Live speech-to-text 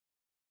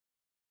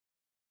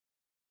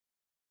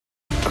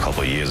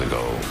couple of years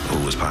ago,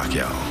 who was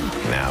Pacquiao?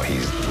 Now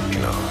he's,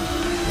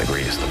 the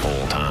greatest of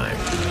all time.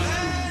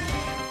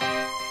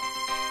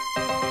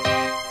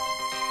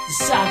 The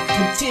saga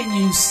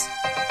continues.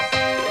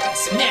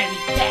 It's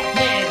Manny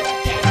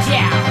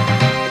Pacquiao,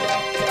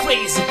 the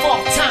greatest of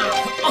all time.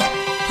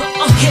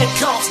 Here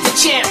comes the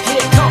champ,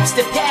 here comes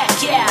the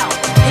Pacquiao.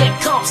 Here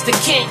comes the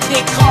king,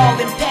 they call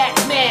him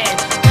Pac-Man.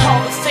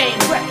 Hall of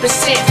Fame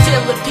represent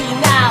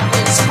Philippine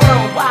Islands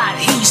worldwide.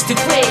 He's the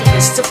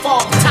greatest of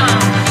all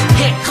time.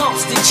 Here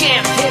comes the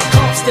champ, here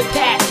comes the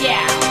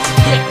Pacquiao.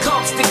 Here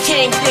comes the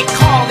king, they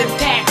call him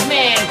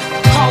Pac-Man.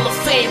 Hall of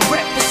Fame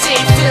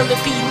represent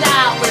Philippine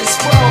Islands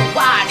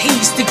worldwide.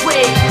 He's the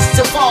greatest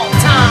of all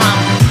time.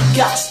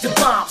 Gots the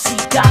bombs, he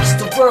got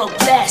the world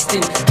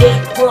blasting.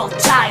 8 world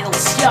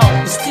titles, yo,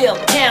 we're still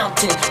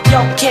counting. Yo,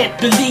 can't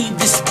believe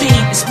the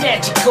speed is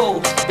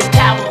magical. The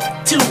power of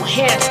 2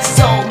 hands is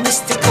so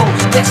mystical.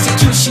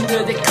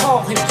 Executioner, they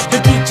call him,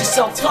 he'll beat you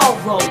so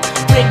thorough.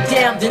 Bring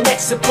down the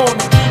next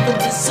opponent, even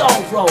the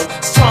Zorro.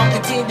 Stronger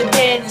than the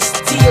man in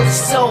steel,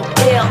 so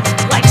ill.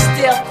 Like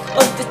stealth,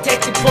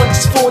 undetected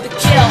punches for the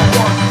kill.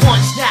 One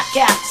punch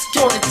knockout, it's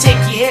gonna take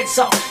your heads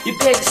off. You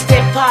better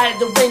step out of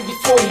the ring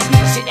before he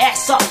beats your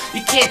ass off.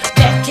 You can't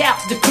back out,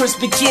 the curse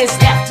begins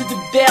after the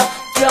bell.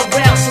 12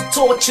 rounds of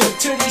torture,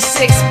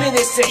 36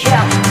 minutes of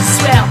hell. You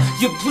swell,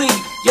 you bleed,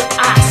 your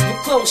eyes will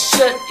close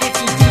shut. If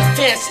your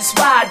defense is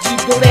wide, you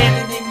be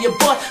landing in your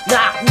butt.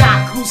 Knock,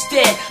 knock, who's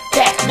dead?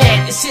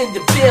 Pac-Man is in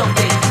the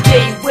building.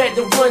 Game where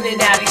they're running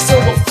out, he's so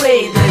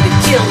afraid of the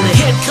killing.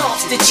 Here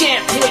comes the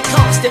champ, here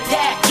comes the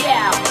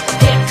Pacquiao.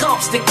 Here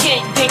comes the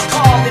king, they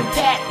call him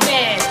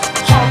Pac-Man.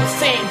 Hall of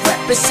Fame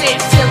represent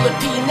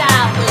Philippine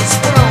Islands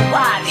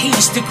worldwide.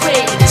 He's the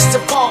greatest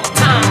of all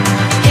time.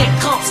 Here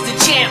comes the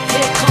champ,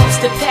 here comes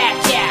the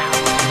Pacquiao.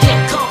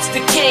 Here comes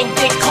the king,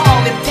 they call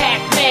him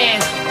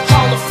Pac-Man.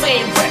 Hall of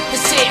Fame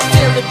represent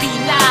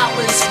Philippine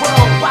Islands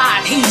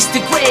worldwide. He's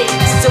the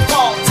greatest of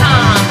all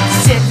time.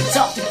 Send it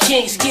up the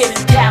kings, giving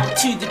power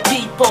to the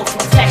people.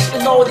 From flesh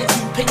and loaded,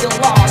 you pay your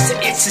loss, and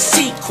it's a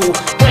sequel.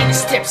 When it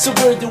steps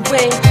over the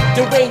ring,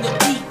 there ain't no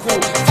equal.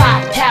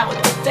 5 power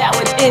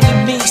devoured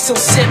enemies, so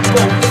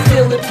simple. The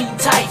Philippine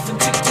Typhoon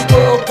took the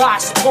world by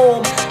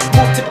storm.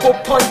 Multiple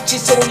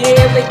punches on the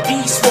air like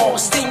beast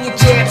wars. Stinging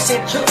jabs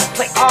and hooks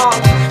like Ollie.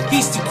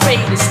 He's the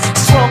greatest,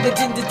 stronger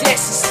than the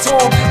desert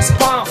storm.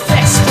 Spawn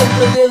fest from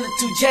Manila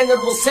to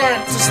General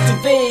Santos to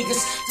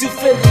Vegas to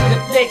filling the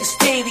mega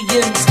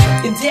stadiums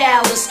in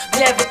Dallas.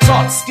 Never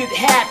thought this could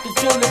happen.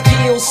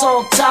 Filipinos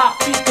on top,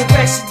 beat the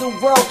rest of the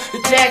world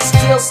with bad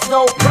skills,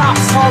 no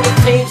props. Hall of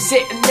Fame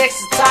sitting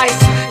next to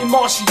Tyson and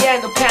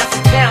Marciano, pound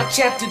for pound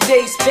champ.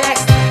 Today's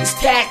best is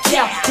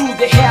Pacquiao. Who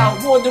the hell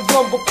won the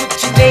Rumble? Put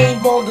your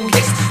name on the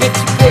list. If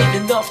you're brave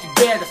enough, you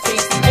better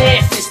face the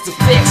man fist to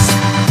fist.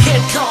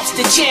 Here comes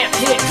the champ,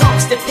 here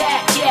comes the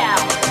Pacquiao.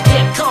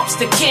 Here comes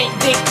the king,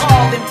 they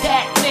call him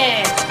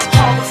Pac-Man.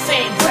 Hall of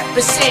Fame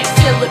represent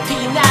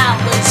Philippine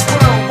Islands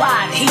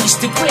worldwide. He's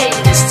the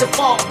greatest of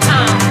all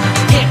time.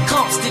 Here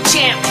comes the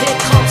champ, here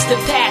comes the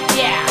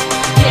Pacquiao.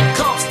 Here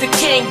comes the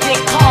king, they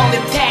call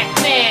him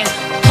Pac-Man.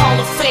 Hall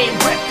of Fame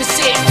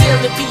represent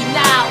Philippine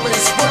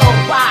Islands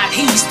worldwide.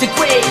 He's the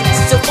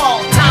greatest of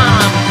all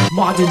time.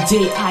 Modern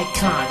day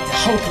icon, the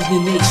hope of the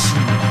nation.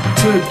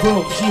 3rd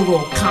world hero,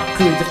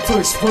 conquered the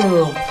 1st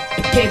world.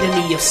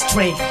 Epitome of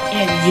strength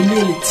and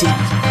humility.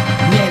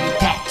 Manny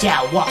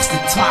Pacquiao walks the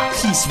talk,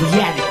 he's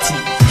reality.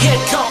 Here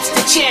comes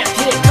the champ,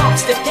 here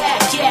comes the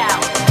Pacquiao.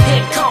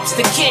 Here comes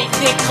the king,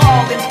 they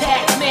call him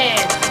Pac-Man.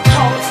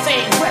 Hall of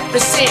Fame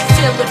represent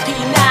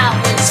Philippine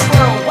Islands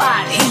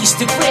worldwide. He's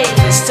the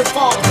greatest of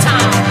all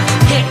time.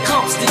 Here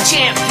comes the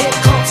champ, here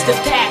comes the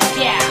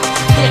Pacquiao.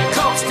 Here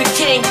comes the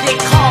king, they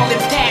call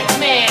him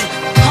Pac-Man.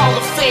 Hall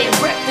of Fame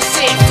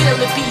represent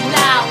Philippine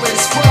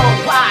Islands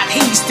worldwide.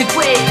 He's the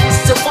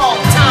greatest of all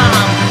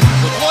time.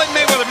 Well, Floyd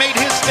Mayweather made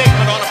his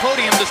statement on a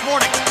podium this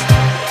morning,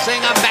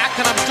 saying I'm back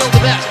and I'm still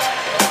the best.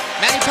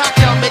 Manny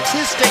Pacquiao makes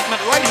his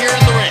statement right here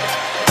in the ring,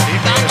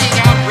 knocking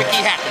out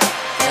Ricky Hatton.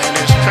 And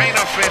his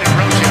trainer, Freddie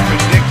Roach,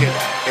 predicted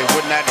it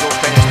would not go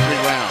past